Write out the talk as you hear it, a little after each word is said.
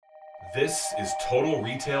This is Total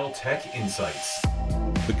Retail Tech Insights.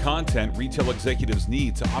 The content retail executives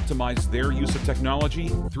need to optimize their use of technology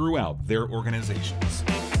throughout their organizations.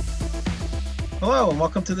 Hello, and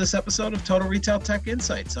welcome to this episode of Total Retail Tech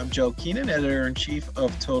Insights. I'm Joe Keenan, Editor-in-Chief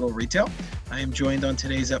of Total Retail. I am joined on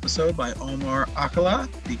today's episode by Omar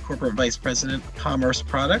Akila, the Corporate Vice President of Commerce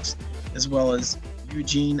Products, as well as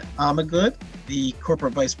Eugene Amagood, the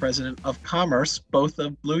Corporate Vice President of Commerce, both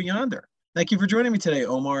of Blue Yonder. Thank you for joining me today,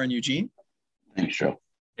 Omar and Eugene. Thanks, Joe.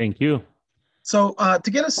 Thank you. So to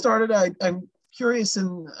get us started, I'm curious,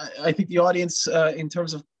 and I think the audience, in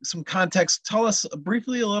terms of some context, tell us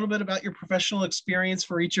briefly a little bit about your professional experience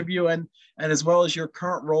for each of you and as well as your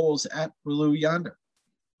current roles at Blue Yonder.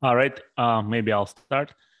 All right, maybe I'll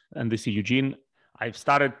start. And this is Eugene. I've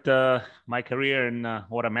started my career in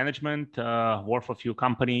water management, worked for a few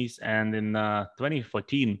companies, and in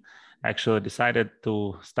 2014, actually decided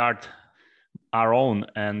to start our own.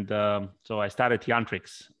 And so I started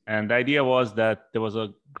Yantrix. And the idea was that there was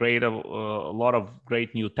a lot of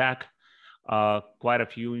great new tech, quite a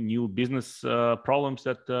few new business problems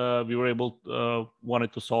that we were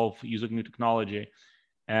wanted to solve using new technology.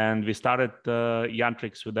 And we started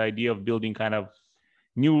Yantrix with the idea of building kind of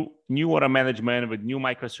new water management with new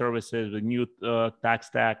microservices, with new tech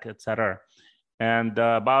stack, et cetera. And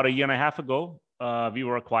about a year and a half ago, we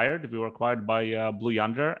were acquired. We were acquired by Blue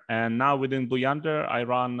Yonder. And now within Blue Yonder, I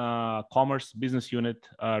run a commerce business unit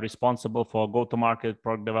responsible for go-to-market,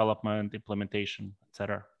 product development, implementation, et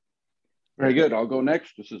cetera. Very good. I'll go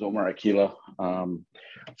next. This is Omar Akila.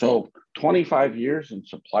 So 25 years in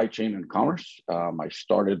supply chain and commerce. I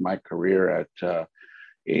started my career at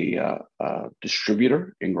a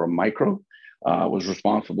distributor, Ingram Micro. Was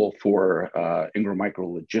responsible for Ingram Micro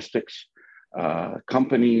logistics,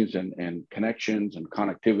 companies and connections and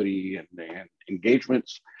connectivity and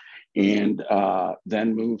engagements, and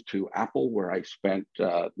then moved to Apple, where I spent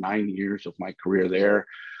 9 years of my career there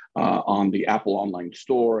on the Apple online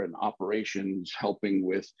store and operations, helping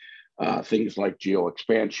with things like geo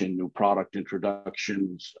expansion, new product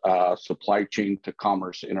introductions, supply chain to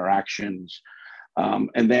commerce interactions,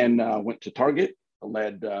 and then went to Target,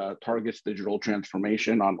 led Target's digital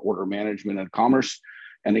transformation on order management and commerce.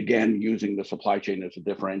 And again, using the supply chain as a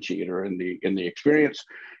differentiator in the experience,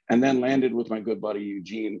 and then landed with my good buddy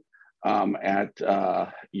Eugene at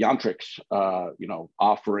Yantrix,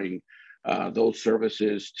 offering those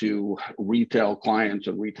services to retail clients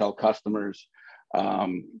and retail customers,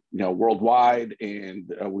 worldwide.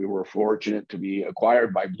 And we were fortunate to be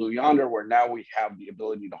acquired by Blue Yonder, where now we have the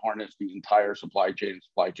ability to harness the entire supply chain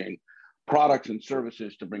products and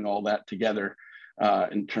services to bring all that together.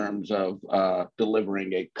 In terms of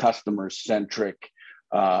delivering a customer-centric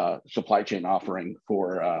supply chain offering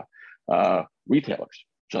for retailers.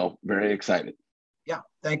 So very excited. Yeah,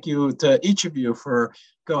 thank you to each of you for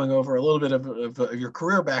going over a little bit of your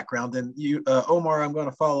career background. And you, Omar, I'm going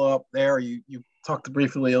to follow up there. You talked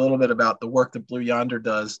briefly a little bit about the work that Blue Yonder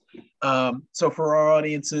does. So for our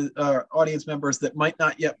audience members that might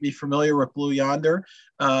not yet be familiar with Blue Yonder,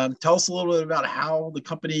 tell us a little bit about how the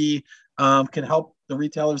company can help the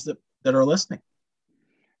retailers that are listening.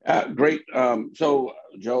 Great. So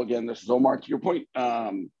Joe, again, this is Omar. To your point,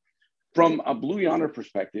 from a Blue Yonder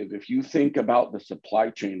perspective, if you think about the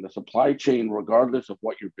supply chain, regardless of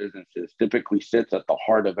what your business is, typically sits at the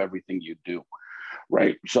heart of everything you do,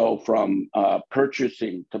 right? So from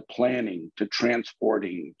purchasing to planning to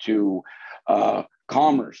transporting to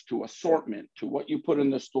commerce to assortment to what you put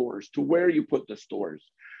in the stores to where you put the stores,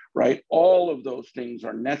 right? All of those things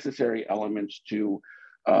are necessary elements to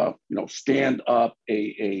stand up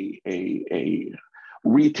a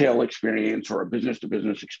retail experience or a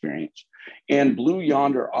business-to-business experience. And Blue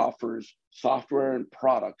Yonder offers software and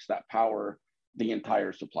products that power the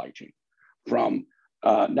entire supply chain, from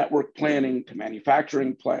network planning to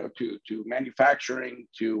manufacturing to manufacturing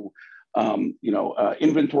to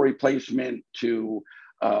inventory placement to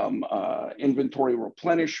inventory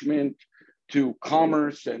replenishment to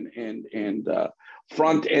commerce and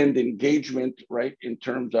front-end engagement, right, in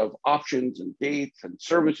terms of options and dates and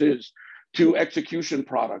services, to execution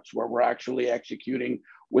products where we're actually executing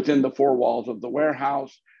within the four walls of the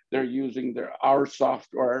warehouse. They're using our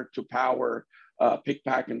software to power pick,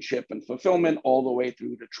 pack, and ship and fulfillment, all the way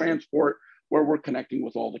through to transport, where we're connecting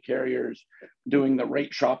with all the carriers, doing the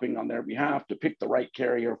rate shopping on their behalf to pick the right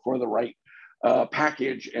carrier for the right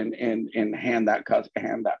package and hand that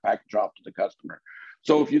package off to the customer.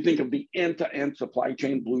 So if you think of the end-to-end supply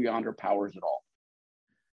chain, Blue Yonder powers it all.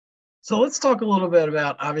 So let's talk a little bit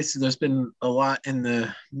about, obviously there's been a lot in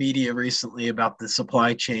the media recently about the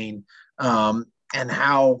supply chain and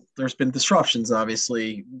how there's been disruptions,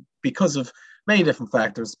 obviously, because of many different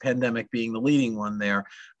factors, the pandemic being the leading one there.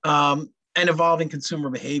 And evolving consumer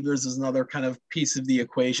behaviors is another kind of piece of the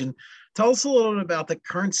equation. Tell us a little bit about the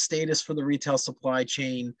current status for the retail supply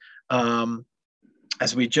chain,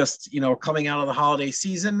 as we just, coming out of the holiday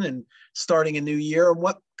season and starting a new year, and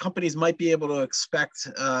what companies might be able to expect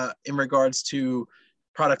in regards to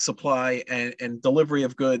product supply and delivery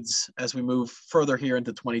of goods as we move further here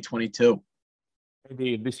into 2022.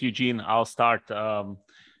 Maybe this, Eugene, I'll start.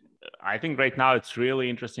 I think right now it's really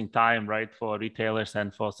interesting time, right, for retailers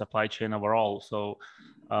and for supply chain overall. So,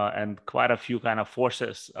 and quite a few kind of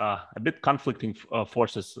forces, a bit conflicting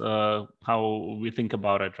forces, how we think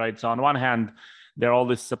about it, right? So on one hand, there are all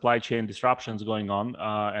these supply chain disruptions going on,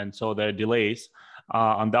 and so there are delays.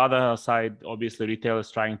 On the other side, obviously,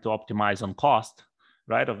 retailers trying to optimize on cost,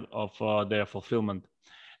 right, of their fulfillment.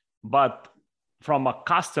 But from a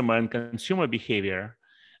customer and consumer behavior,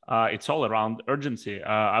 it's all around urgency.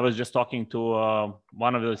 I was just talking to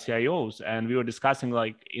one of the CIOs, and we were discussing,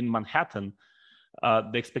 like, in Manhattan,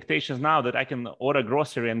 the expectations now that I can order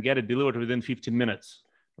grocery and get it delivered within 15 minutes,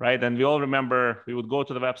 right? And we all remember we would go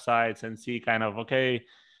to the websites and see kind of, okay,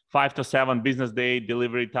 5 to 7 business day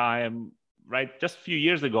delivery time, right? Just a few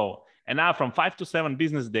years ago. And now from 5 to 7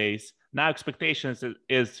 business days, now expectations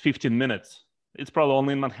is 15 minutes. It's probably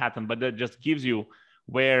only in Manhattan, but that just gives you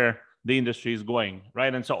where the industry is going,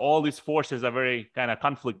 right? And so all these forces are very kind of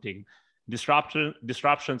conflicting.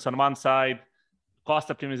 Disruptions on one side, cost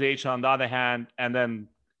optimization on the other hand, and then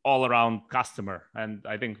all around customer. And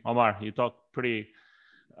I think, Omar, you talked pretty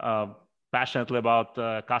passionately about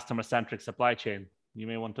customer-centric supply chain. You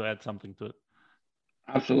may want to add something to it.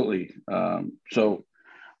 Absolutely. So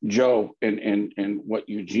Joe, and what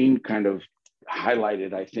Eugene kind of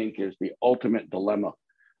highlighted, I think, is the ultimate dilemma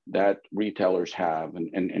that retailers have,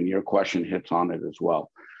 and your question hits on it as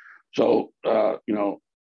well. So,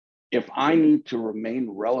 if I need to remain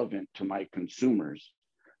relevant to my consumers,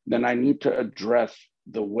 then I need to address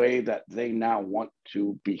the way that they now want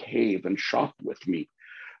to behave and shop with me.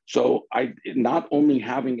 So I not only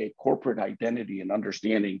having a corporate identity and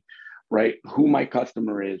understanding, right, who my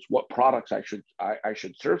customer is, what products I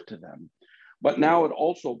should serve to them, but now it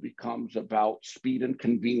also becomes about speed and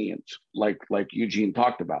convenience, like Eugene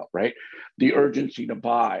talked about, right? The urgency to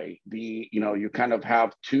buy, you kind of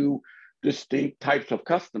have two distinct types of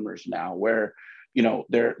customers now, where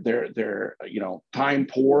they're time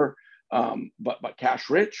poor, but cash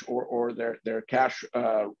rich, or they're cash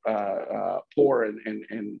poor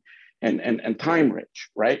and time rich,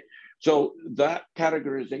 right? So that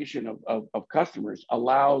categorization of customers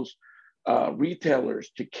allows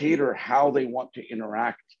retailers to cater how they want to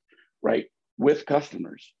interact, right, with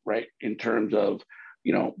customers, right, in terms of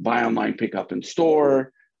buy online, pick up in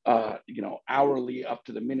store, hourly up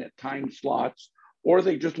to the minute time slots, or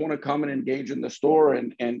they just want to come and engage in the store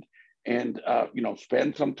and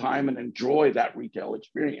spend some time and enjoy that retail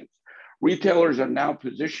experience. Retailers are now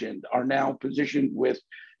positioned with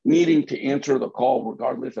needing to answer the call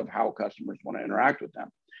regardless of how customers want to interact with them.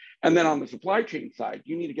 And then on the supply chain side,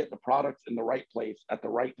 you need to get the products in the right place at the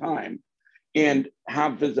right time and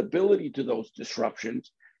have visibility to those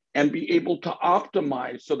disruptions and be able to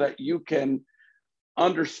optimize so that you can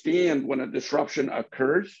understand when a disruption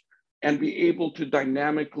occurs and be able to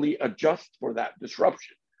dynamically adjust for that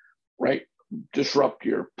disruption, right? Disrupt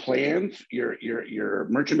your plans, your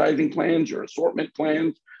merchandising plans, your assortment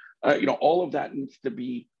plans, all of that needs to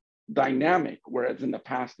be dynamic, whereas in the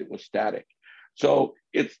past it was static. So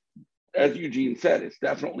it's, as Eugene said, it's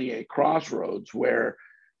definitely a crossroads where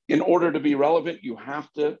in order to be relevant, you have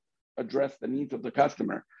to address the needs of the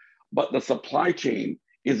customer. But the supply chain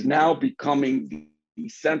is now becoming the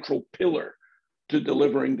central pillar to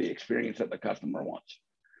delivering the experience that the customer wants.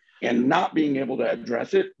 And not being able to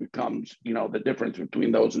address it becomes, the difference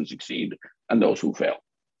between those who succeed and those who fail.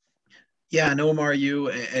 Yeah, and Omar, you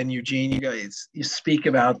and Eugene, you speak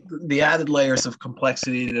about the added layers of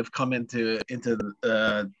complexity that have come into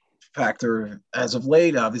the factor as of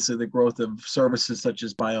late. Obviously, the growth of services such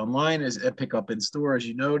as buy online, as pick up in store, as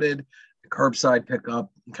you noted, curbside pickup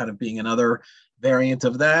kind of being another variant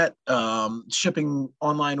of that. Shipping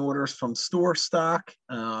online orders from store stock,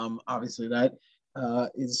 obviously that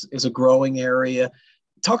is a growing area.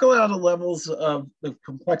 Talk about the levels of the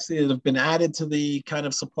complexity that have been added to the kind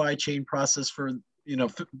of supply chain process for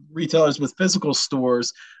retailers with physical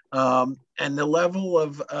stores, and the level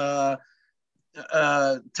of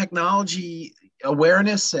technology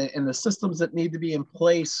awareness and the systems that need to be in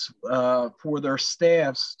place for their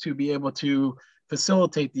staffs to be able to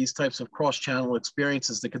facilitate these types of cross-channel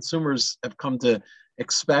experiences that consumers have come to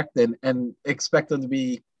expect and expect them to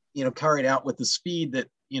be carried out with the speed that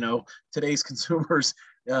today's consumers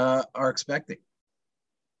are expecting?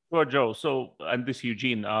 Sure, Joe. So, and this is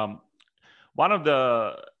Eugene. One of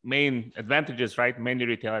the main advantages, right, many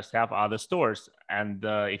retailers have are the stores. And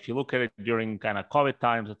if you look at it during kind of COVID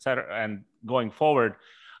times, et cetera, and going forward,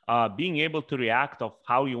 being able to react of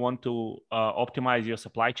how you want to optimize your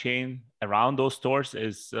supply chain around those stores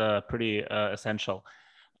is pretty essential.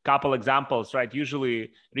 Couple examples, right?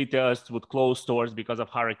 Usually retailers would close stores because of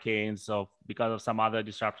hurricanes or because of some other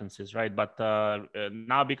disruptions, right? But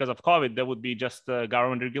now because of COVID, there would be just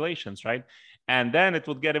government regulations, right? And then it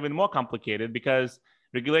would get even more complicated because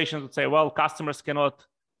regulations would say, well, customers cannot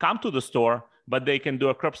come to the store, but they can do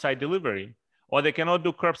a curbside delivery. Or they cannot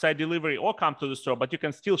do curbside delivery or come to the store, but you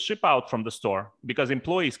can still ship out from the store because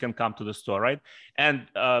employees can come to the store, right? And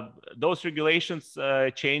those regulations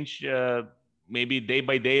change maybe day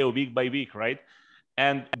by day or week by week, right?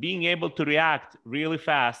 And being able to react really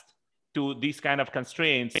fast to these kind of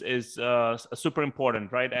constraints is super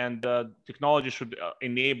important, right? And technology should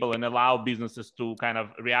enable and allow businesses to kind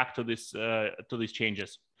of react to these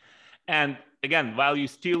changes. And again, while you're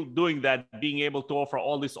still doing that, being able to offer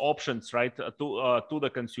all these options, right, to the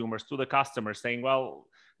consumers, to the customers, saying, well,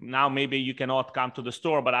 now maybe you cannot come to the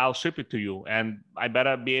store, but I'll ship it to you, and I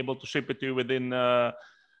better be able to ship it to you within, a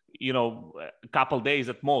couple days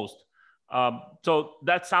at most. So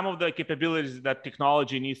that's some of the capabilities that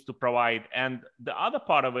technology needs to provide. And the other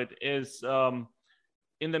part of it is,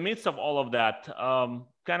 in the midst of all of that,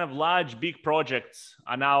 kind of large, big projects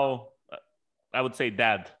are now, I would say,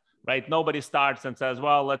 dead. Right? Nobody starts and says,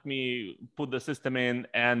 well, let me put the system in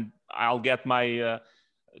and I'll get my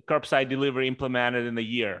curbside delivery implemented in a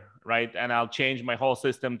year, right? And I'll change my whole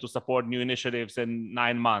system to support new initiatives in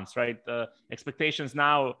 9 months, right? Expectations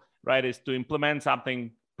now, right, is to implement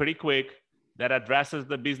something pretty quick that addresses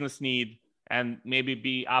the business need and maybe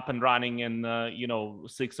be up and running in,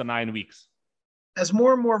 6 or 9 weeks. As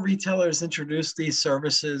more and more retailers introduce these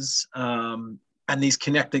services, and these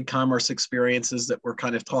connected commerce experiences that we're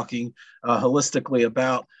kind of talking holistically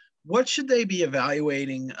about, what should they be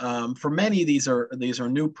evaluating? For many, these are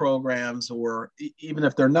new programs, or even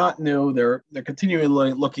if they're not new, they're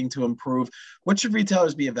continually looking to improve. What should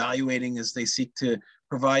retailers be evaluating as they seek to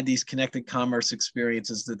provide these connected commerce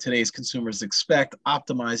experiences that today's consumers expect,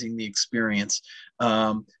 optimizing the experience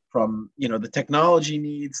from the technology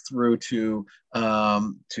needs through to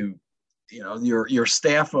your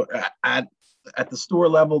staff at the store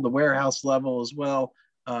level, the warehouse level as well.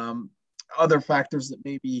 Other factors that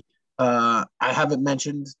maybe I haven't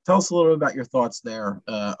mentioned. Tell us a little bit about your thoughts there,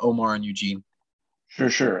 Omar and Eugene.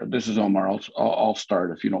 Sure. This is Omar. I'll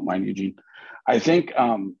start if you don't mind, Eugene. I think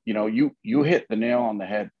you hit the nail on the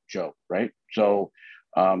head, Joe. Right. So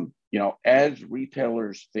as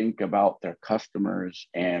retailers think about their customers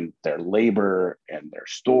and their labor and their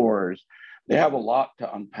stores, they have a lot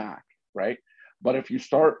to unpack. Right. But if you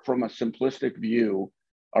start from a simplistic view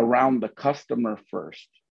around the customer first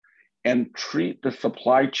and treat the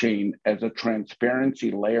supply chain as a transparency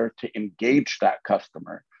layer to engage that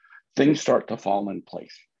customer, things start to fall in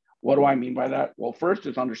place. What do I mean by that? Well, first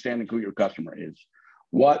is understanding who your customer is,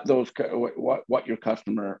 what your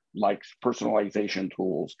customer likes, personalization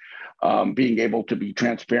tools, being able to be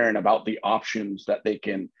transparent about the options that they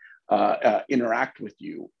can interact with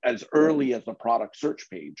you as early as the product search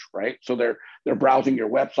page, right? So they're browsing your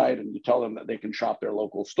website and you tell them that they can shop their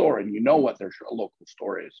local store and you know what their local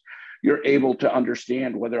store is. You're able to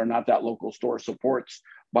understand whether or not that local store supports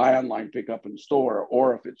buy online, pick up in store,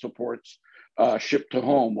 or if it supports ship to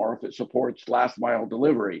home, or if it supports last mile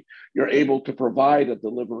delivery. You're able to provide a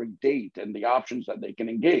delivery date and the options that they can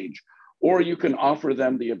engage, or you can offer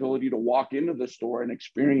them the ability to walk into the store and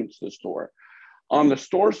experience the store. On the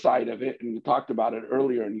store side of it, and you talked about it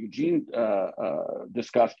earlier, and Eugene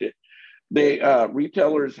discussed it,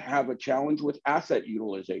 retailers have a challenge with asset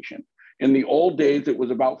utilization. In the old days, it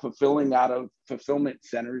was about fulfilling out of fulfillment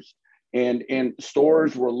centers, and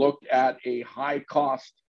stores were looked at a high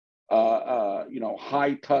cost,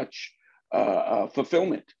 high touch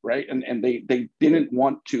fulfillment, right? And they didn't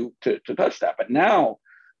want to touch that. But now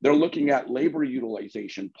they're looking at labor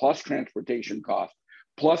utilization plus transportation costs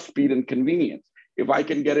plus speed and convenience. If I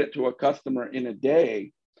can get it to a customer in a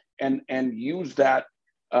day and use that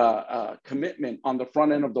commitment on the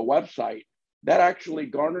front end of the website, that actually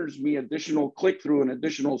garners me additional click-through and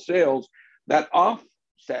additional sales that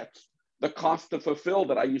offsets the cost to fulfill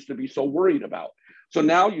that I used to be so worried about. So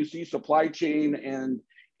now you see supply chain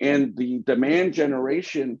and the demand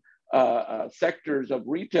generation sectors of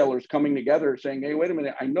retailers coming together saying, hey, wait a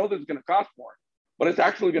minute, I know this is going to cost more, but it's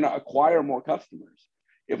actually going to acquire more customers.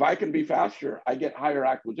 If I can be faster, I get higher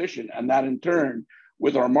acquisition, and that in turn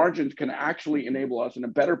with our margins can actually enable us in a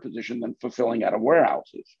better position than fulfilling out of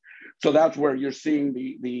warehouses. So that's where you're seeing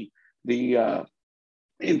the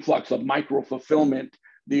influx of micro fulfillment,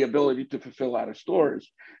 the ability to fulfill out of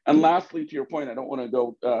stores. And lastly, to your point, I don't want to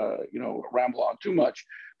go ramble on too much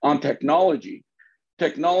on technology.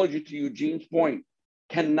 Technology, to Eugene's point,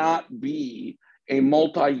 cannot be a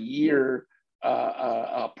multi-year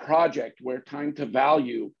project where time to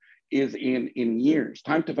value is in years.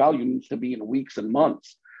 Time to value needs to be in weeks and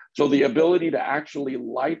months. So the ability to actually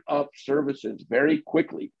light up services very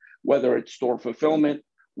quickly, whether it's store fulfillment,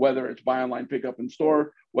 whether it's buy online, pick up in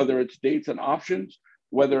store, whether it's dates and options,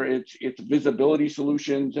 whether it's visibility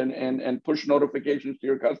solutions and push notifications to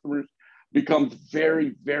your customers, becomes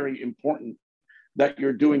very, very important that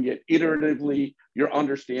you're doing it iteratively, you're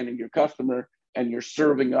understanding your customer, and you're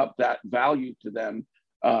serving up that value to them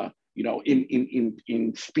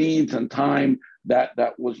in speeds and time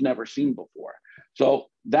that was never seen before. So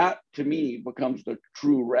that, to me, becomes the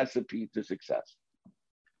true recipe to success.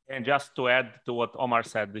 And just to add to what Omar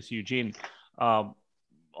said, this Eugene,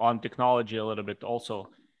 on technology a little bit also,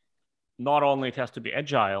 not only it has to be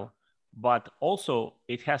agile, but also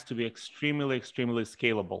it has to be extremely, extremely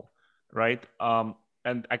scalable, right?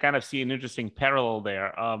 And I kind of see an interesting parallel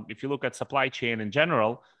there. If you look at supply chain in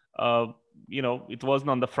general, it wasn't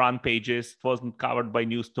on the front pages, it wasn't covered by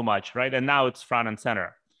news too much, right? And now it's front and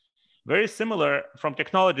center. Very similar from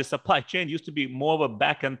technology, supply chain used to be more of a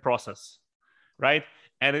back-end process, right?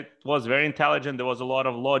 And it was very intelligent. There was a lot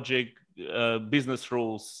of logic, business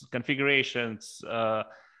rules, configurations, a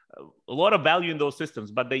lot of value in those systems,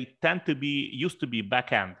 but they used to be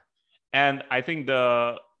back-end. And I think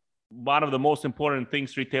one of the most important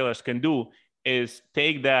things retailers can do is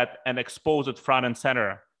take that and expose it front and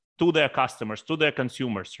center to their customers, to their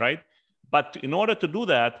consumers, right? But in order to do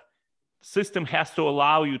that, system has to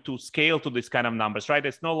allow you to scale to these kind of numbers, right?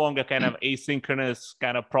 It's no longer kind of asynchronous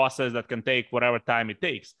kind of process that can take whatever time it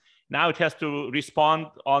takes. Now it has to respond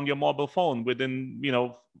on your mobile phone within,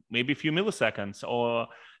 maybe a few milliseconds, or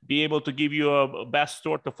be able to give you a best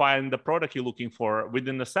store to find the product you're looking for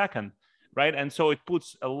within a second, right? And so it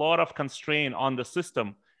puts a lot of constraint on the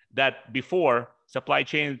system that before supply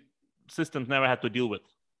chain systems never had to deal with.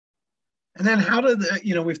 And then how did,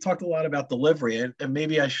 we've talked a lot about delivery, and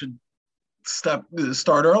maybe I should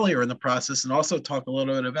start earlier in the process and also talk a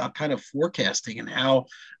little bit about kind of forecasting and how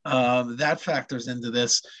that factors into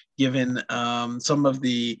this, given some of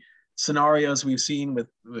the scenarios we've seen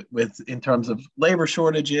with in terms of labor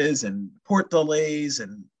shortages and port delays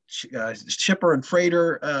and shipper and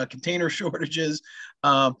freighter container shortages,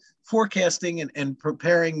 forecasting and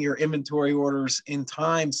preparing your inventory orders in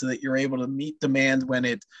time so that you're able to meet demand when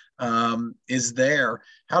it is there.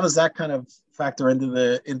 How does that kind of factor into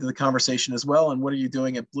the conversation as well? And what are you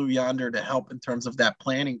doing at Blue Yonder to help in terms of that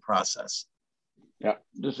planning process? Yeah,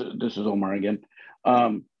 this is Omar again.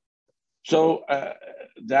 So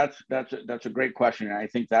that's a great question, and I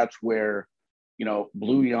think that's where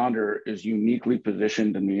Blue Yonder is uniquely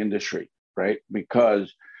positioned in the industry, right?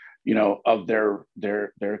 Because of their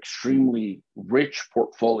extremely rich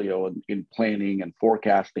portfolio in planning and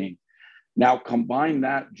forecasting. Now combine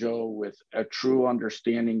that, Joe, with a true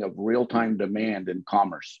understanding of real-time demand in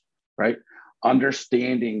commerce, right?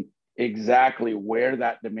 Understanding exactly where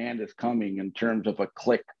that demand is coming in terms of a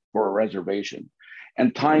click for a reservation,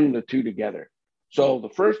 and tying the two together. So the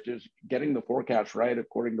first is getting the forecast right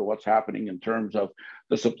according to what's happening in terms of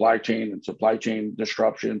the supply chain and supply chain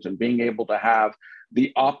disruptions, and being able to have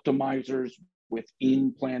the optimizers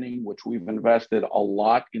within planning, which we've invested a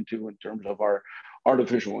lot into in terms of our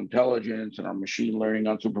artificial intelligence and our machine learning,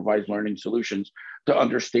 unsupervised learning solutions, to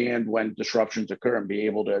understand when disruptions occur and be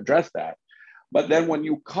able to address that. But then when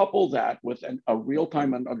you couple that with a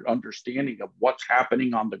real-time understanding of what's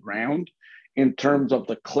happening on the ground in terms of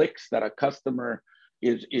the clicks that a customer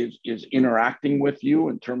is interacting with you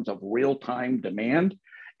in terms of real-time demand,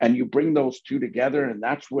 and you bring those two together, and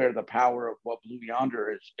that's where the power of what Blue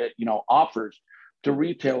Yonder offers to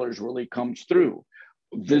retailers really comes through.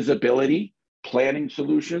 Visibility, planning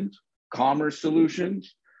solutions, commerce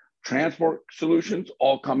solutions, transport solutions,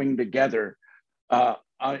 all coming together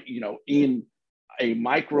in a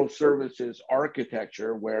microservices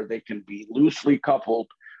architecture where they can be loosely coupled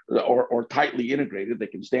or tightly integrated. They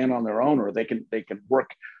can stand on their own, or they can work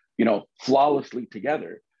flawlessly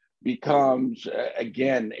together. Becomes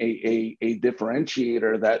again a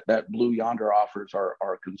differentiator that Blue Yonder offers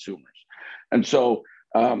our consumers. And so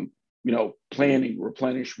planning,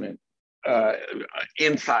 replenishment,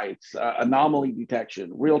 insights, anomaly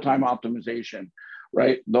detection, real-time optimization,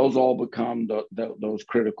 right? Those all become those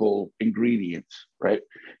critical ingredients, right,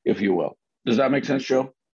 if you will. Does that make sense,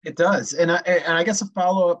 Joe? It does, and I guess a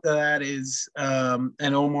follow up to that is,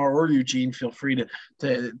 and Omar or Eugene, feel free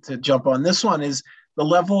to jump on this one, is the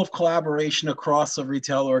level of collaboration across a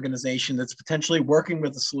retail organization that's potentially working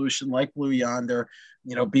with a solution like Blue Yonder,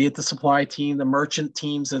 be it the supply team, the merchant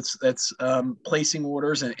teams that's placing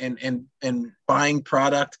orders and buying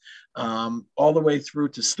product, all the way through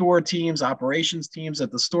to store teams, operations teams at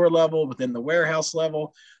the store level, within the warehouse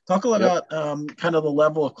level. Talk a little about kind of the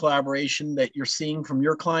level of collaboration that you're seeing from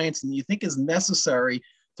your clients and you think is necessary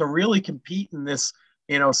to really compete in this,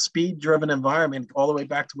 speed-driven environment, all the way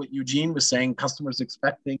back to what Eugene was saying. Customers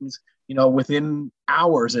expect things, within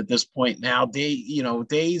hours at this point now.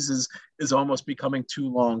 Days is almost becoming too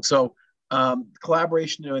long. So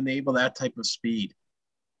collaboration to enable that type of speed.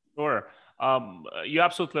 Sure. You're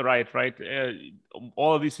absolutely right?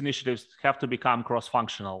 All of these initiatives have to become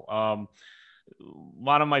cross-functional.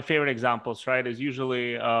 One of my favorite examples, is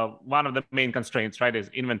usually one of the main constraints, is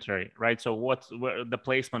inventory, So what's the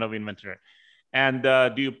placement of inventory, and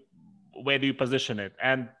where do you position it?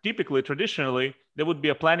 And typically, traditionally, there would be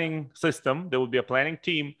a planning system, there would be a planning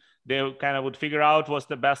team. They kind of would figure out what's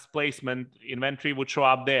the best placement, inventory would show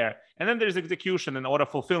up there, and then there's execution and order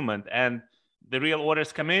fulfillment, and the real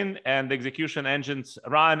orders come in, and the execution engines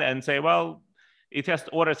run and say, well,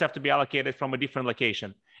 orders have to be allocated from a different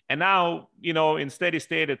location. And now, in steady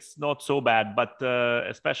state, it's not so bad, but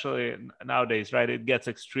especially nowadays, it gets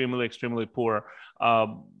extremely, extremely poor,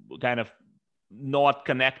 kind of not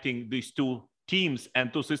connecting these two teams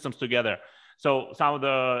and two systems together. So some of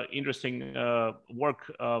the interesting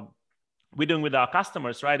work we're doing with our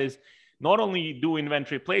customers, is not only do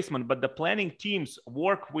inventory placement, but the planning teams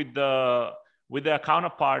work with their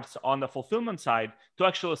counterparts on the fulfillment side to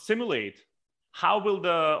actually simulate how will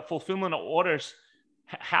the fulfillment of orders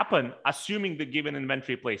happen, assuming the given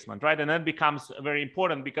inventory placement, And that becomes very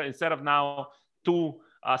important, because instead of now two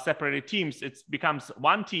separated teams, it becomes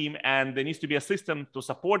one team, and there needs to be a system to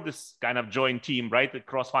support this kind of joint team, the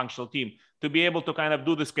cross-functional team, to be able to kind of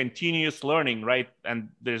do this continuous learning, And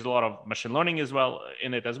there's a lot of machine learning as well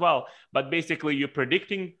in it as well. But basically, you're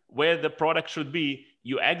predicting where the product should be,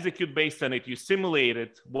 you execute based on it, you simulate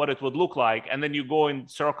it, what it would look like, and then you go in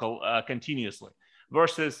circle continuously.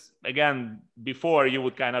 Versus, again, before you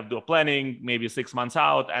would kind of do a planning, maybe 6 months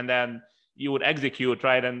out, and then you would execute,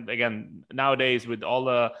 And again, nowadays with all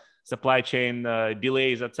the supply chain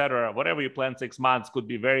delays, etc., whatever you plan 6 months could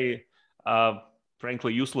be very,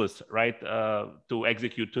 frankly, useless, to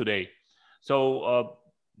execute today. So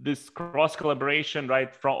this cross collaboration,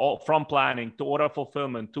 from planning to order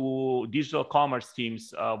fulfillment to digital commerce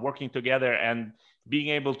teams working together and being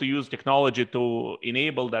able to use technology to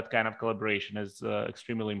enable that kind of collaboration is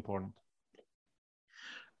extremely important.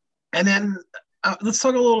 And then let's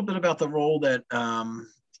talk a little bit about the role that,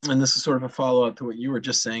 and this is sort of a follow-up to what you were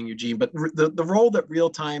just saying, Eugene, but the role that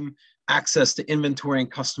real-time access to inventory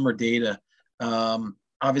and customer data,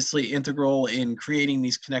 obviously integral in creating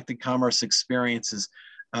these connected commerce experiences.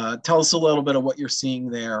 Tell us a little bit of what you're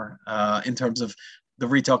seeing there in terms of the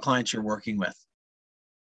retail clients you're working with.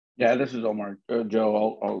 Yeah, this is Omar.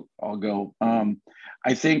 Joe, I'll go.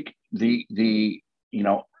 I think the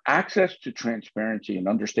access to transparency and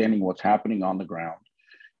understanding what's happening on the ground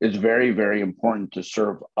is very, very important to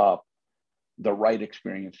serve up the right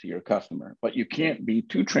experience to your customer. But you can't be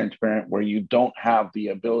too transparent where you don't have the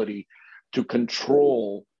ability to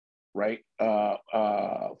control,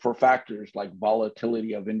 for factors like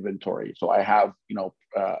volatility of inventory. So I have,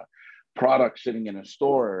 products sitting in a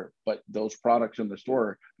store, but those products in the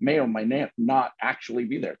store may or may not actually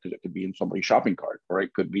be there, because it could be in somebody's shopping cart, or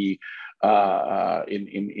it could be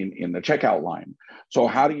in the checkout line. So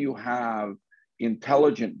how do you have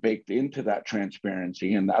intelligence baked into that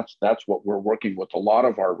transparency? And that's what we're working with a lot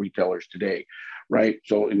of our retailers today,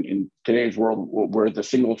 So in today's world, we're the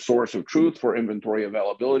single source of truth for inventory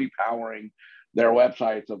availability, powering their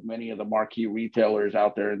websites of many of the marquee retailers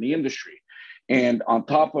out there in the industry. And on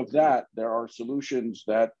top of that, there are solutions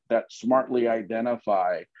that smartly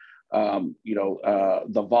identify,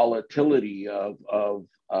 the volatility of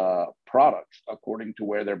products according to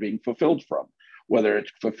where they're being fulfilled from, whether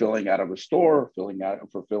it's fulfilling out of a store,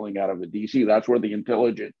 fulfilling out of a DC. That's where the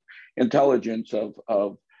intelligence of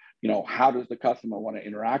how does the customer want to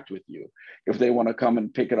interact with you? If they want to come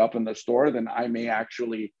and pick it up in the store, then I may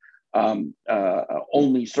actually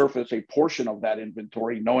only surface a portion of that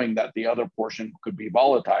inventory, knowing that the other portion could be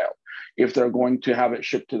volatile. If they're going to have it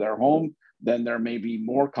shipped to their home, then there may be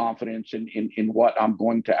more confidence in what I'm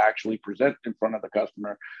going to actually present in front of the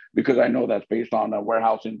customer, because I know that's based on a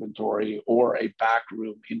warehouse inventory or a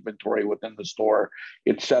backroom inventory within the store,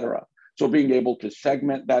 et cetera. So being able to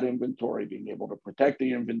segment that inventory, being able to protect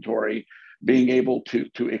the inventory, being able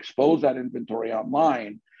to expose that inventory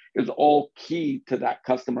online is all key to that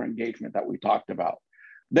customer engagement that we talked about.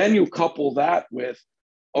 Then you couple that with,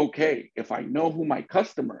 okay, if I know who my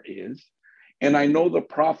customer is and I know the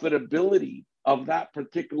profitability of that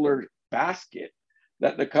particular basket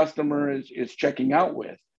that the customer is checking out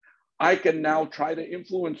with, I can now try to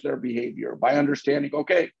influence their behavior by understanding,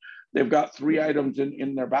 okay, they've got 3 items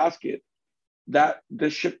in their basket, that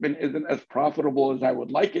this shipment isn't as profitable as I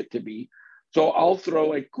would like it to be. So I'll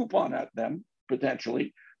throw a coupon at them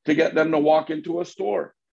potentially to get them to walk into a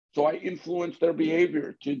store. So I influence their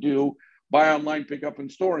behavior to do buy online, pick up in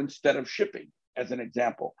store instead of shipping, as an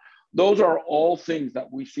example. Those are all things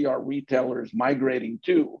that we see our retailers migrating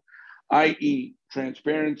to, i.e.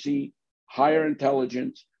 transparency, higher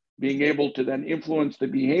intelligence, being able to then influence the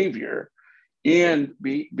behavior and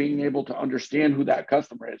being able to understand who that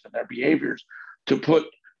customer is and their behaviors to put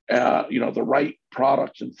the right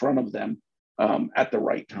products in front of them at the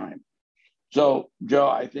right time. So, Joe,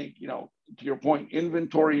 I think, to your point,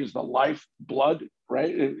 inventory is the lifeblood,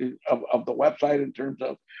 right, of the website in terms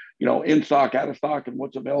of, in stock, out of stock, and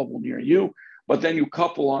what's available near you. But then you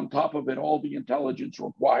couple on top of it all the intelligence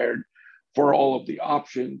required for all of the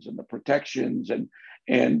options and the protections and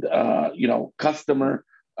customer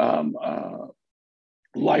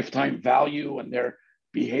lifetime value and their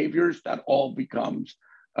behaviors. That all becomes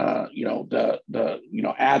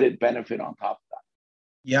the added benefit on top of that.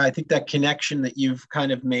 Yeah, I think that connection that you've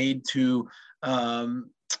kind of made to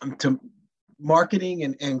marketing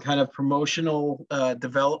and kind of promotional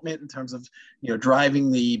development in terms of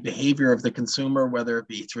driving the behavior of the consumer, whether it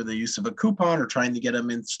be through the use of a coupon or trying to get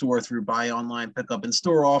them in store through buy online, pick up in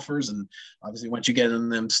store offers, and obviously once you get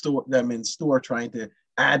them in store, trying to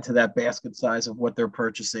add to that basket size of what they're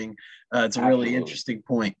purchasing. It's a really interesting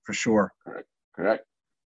point for sure. Correct.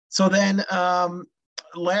 So then,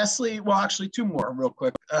 lastly, well, actually 2 more real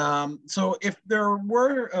quick. So if there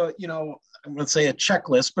were, I'm going to say a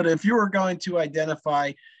checklist, but if you were going to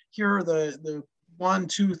identify, here are the 1,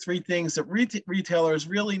 2, 3 things that retailers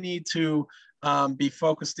really need to be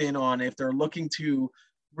focused in on if they're looking to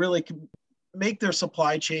really make their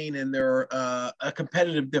supply chain and their a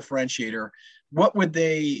competitive differentiator, what would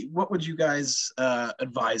you guys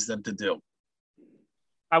advise them to do?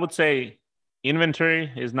 I would say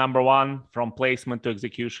inventory is number 1, from placement to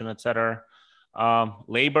execution, etc.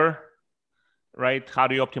 Labor, right? How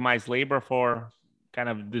do you optimize labor for kind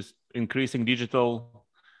of this increasing digital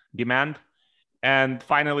demand? And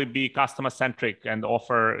finally, be customer centric and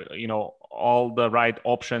offer, all the right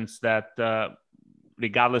options that,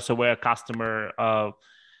 regardless of where a customer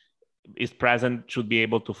is present, should be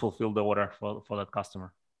able to fulfill the order for that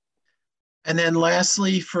customer. And then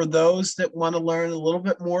lastly, for those that want to learn a little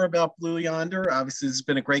bit more about Blue Yonder, obviously it's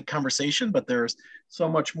been a great conversation, but there's so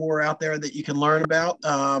much more out there that you can learn about.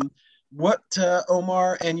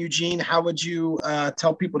 Omar and Eugene, how would you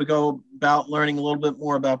tell people to go about learning a little bit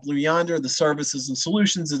more about Blue Yonder, the services and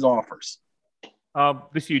solutions it offers?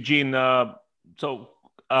 This is Eugene. So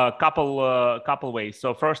a couple ways.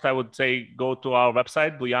 So first, I would say go to our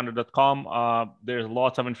website, blueyonder.com. There's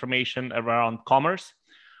lots of information around commerce.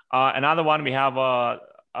 Another one, we have a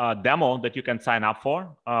demo that you can sign up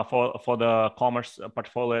for the commerce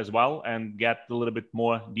portfolio as well, and get a little bit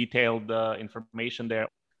more detailed information there.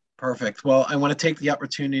 Perfect. Well, I want to take the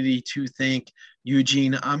opportunity to thank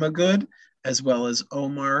Eugene Amagood as well as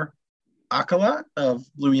Omar Akala of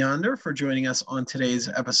Blue Yonder for joining us on today's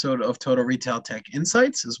episode of Total Retail Tech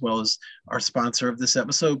Insights, as well as our sponsor of this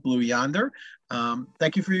episode, Blue Yonder.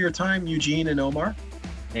 Thank you for your time, Eugene and Omar.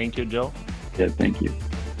 Thank you, Joe. Yeah, thank you.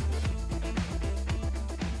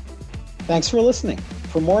 Thanks for listening.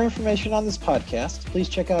 For more information on this podcast, please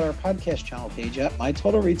check out our podcast channel page at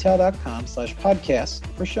mytotalretail.com/podcasts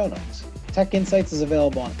for show notes. Tech Insights is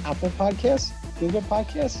available on Apple Podcasts, Google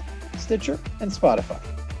Podcasts, Stitcher, and Spotify.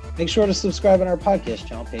 Make sure to subscribe on our podcast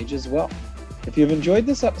channel page as well. If you've enjoyed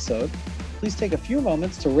this episode, please take a few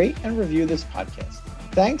moments to rate and review this podcast.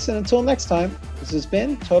 Thanks, and until next time, this has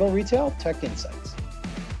been Total Retail Tech Insights.